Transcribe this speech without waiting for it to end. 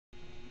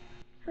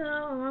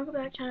Hello and welcome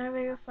back to another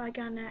video of I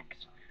Got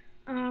Next.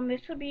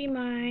 This will be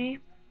my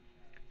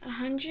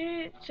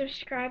 100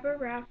 subscriber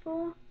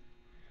raffle.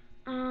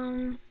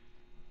 When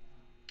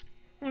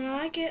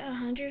I get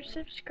 100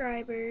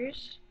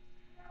 subscribers,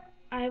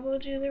 I will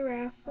do the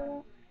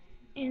raffle.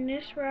 In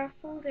this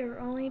raffle, there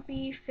will only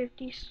be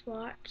 50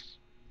 slots.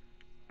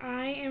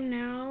 I am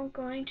now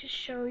going to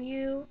show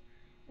you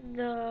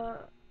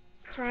the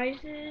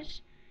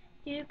prizes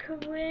you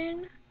could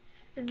win.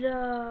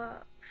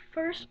 The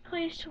first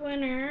place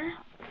winner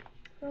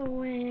will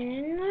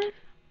win.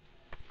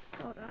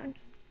 Hold on.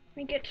 Let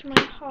me get to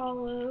my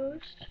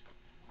hollows.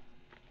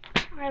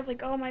 I have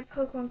like all my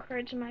Pokemon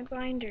cards in my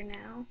binder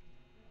now.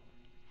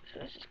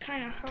 So this is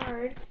kind of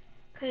hard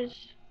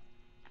because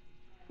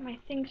my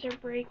things are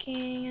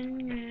breaking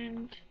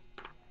and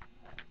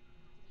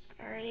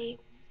sorry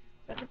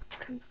about the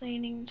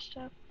complaining and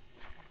stuff.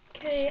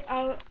 Okay,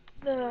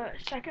 the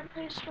second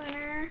place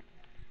winner,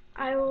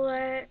 I will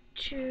let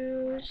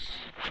choose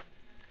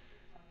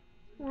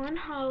one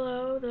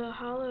hollow. The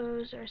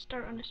hollows are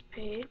start on this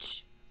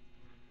page.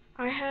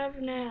 I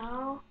have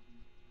now,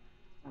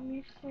 let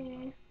me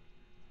see.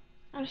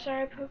 I'm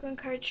sorry, Pokemon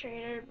Card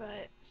Trader,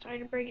 but sorry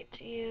to break it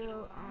to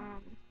you.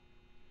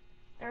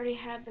 I already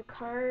had the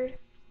card.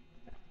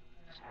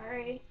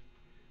 Sorry,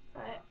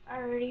 but I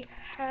already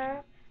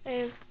have. I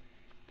have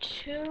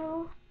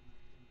 2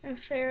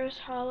 Pharaoh's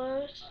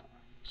Hollows,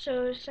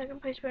 so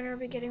second place winner will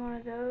be getting one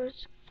of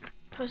those,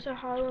 plus a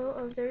hollow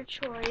of their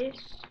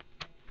choice.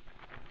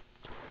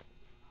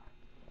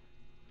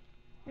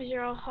 These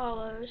are all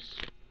hollows,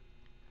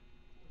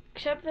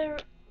 except the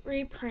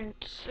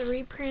reprints. The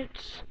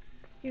reprints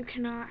you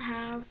cannot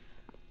have.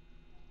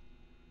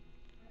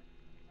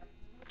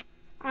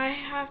 I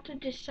have to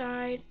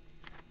decide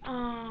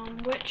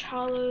which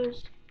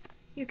hollows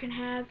you can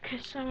have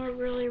because some are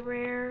really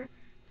rare.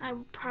 I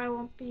probably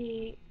won't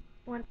be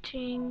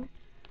wanting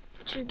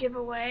to give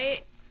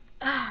away.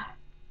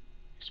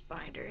 This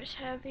binder is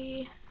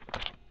heavy.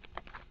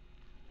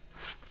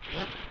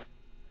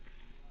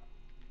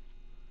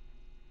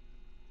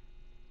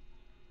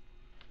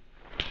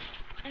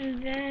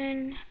 And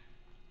then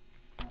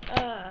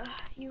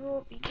you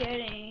will be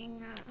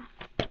getting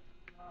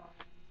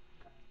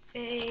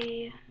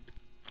let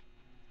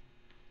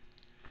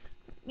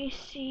me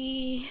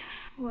see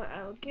what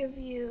I'll give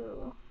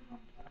you.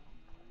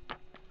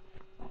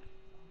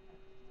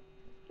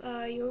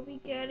 You'll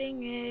be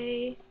getting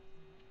a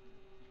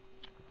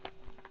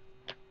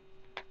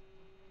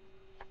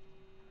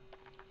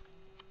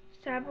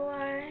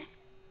Sableye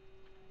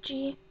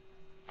G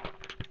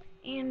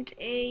and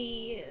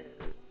a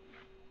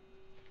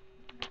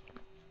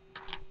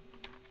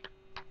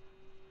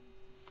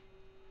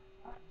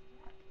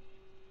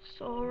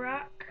Soul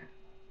Rock.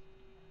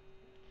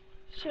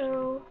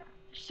 So,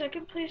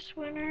 second place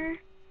winner,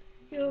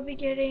 you'll be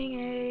getting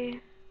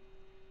a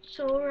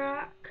Soul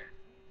Rock,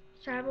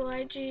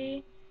 Sableye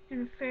G,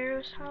 and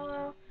Pharaoh's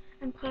Hollow,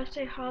 and plus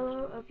a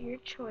hollow of your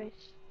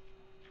choice.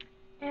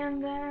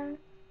 And then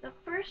the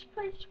first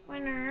place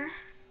winner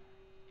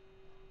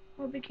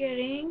will be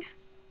getting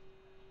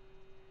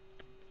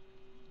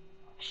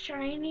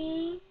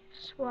Shiny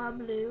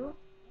Swablu,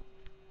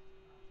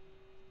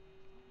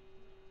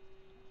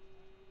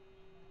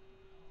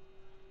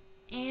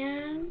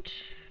 and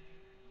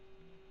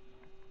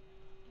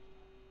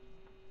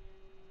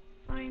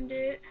find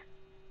it,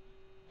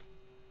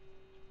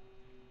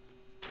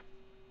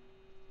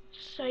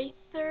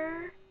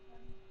 Scyther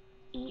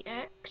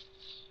EX,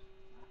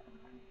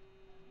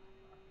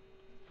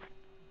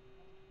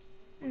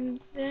 and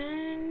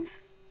then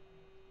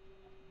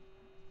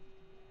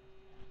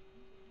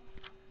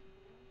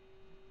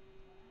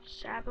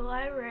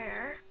Sableye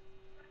Rare,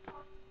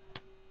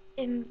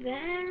 and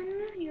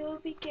then you'll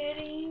be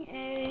getting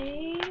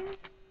a,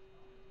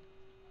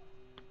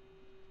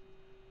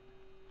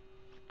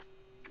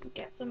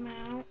 get them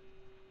out,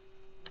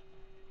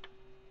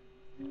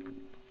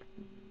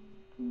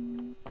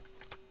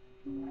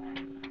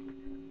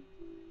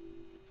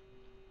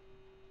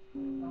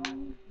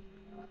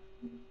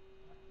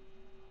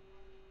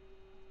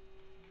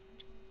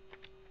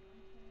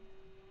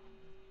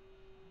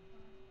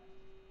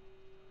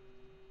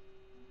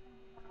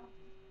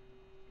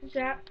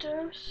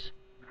 Zapdos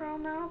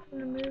promo from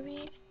the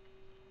movie,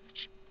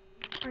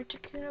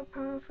 Articuno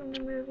promo from the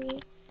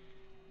movie,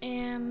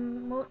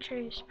 and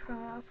Moltres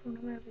promo from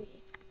the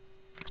movie.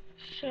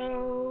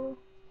 So,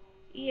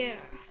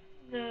 yeah,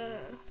 the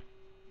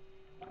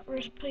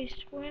first place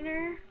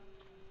winner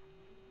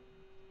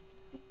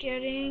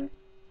getting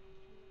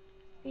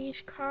these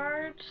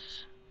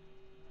cards: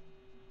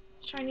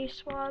 Shiny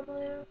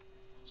Swablu,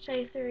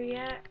 Scyther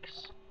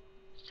EX,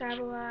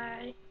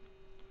 Sableye,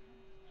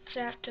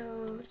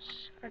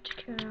 Zapdos,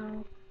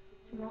 Articuno,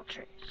 and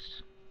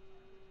Moltres.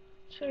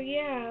 So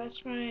yeah,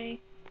 that's my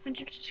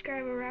 100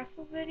 subscriber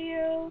raffle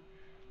video.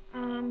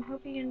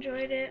 Hope you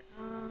enjoyed it.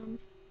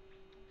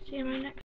 See you in my next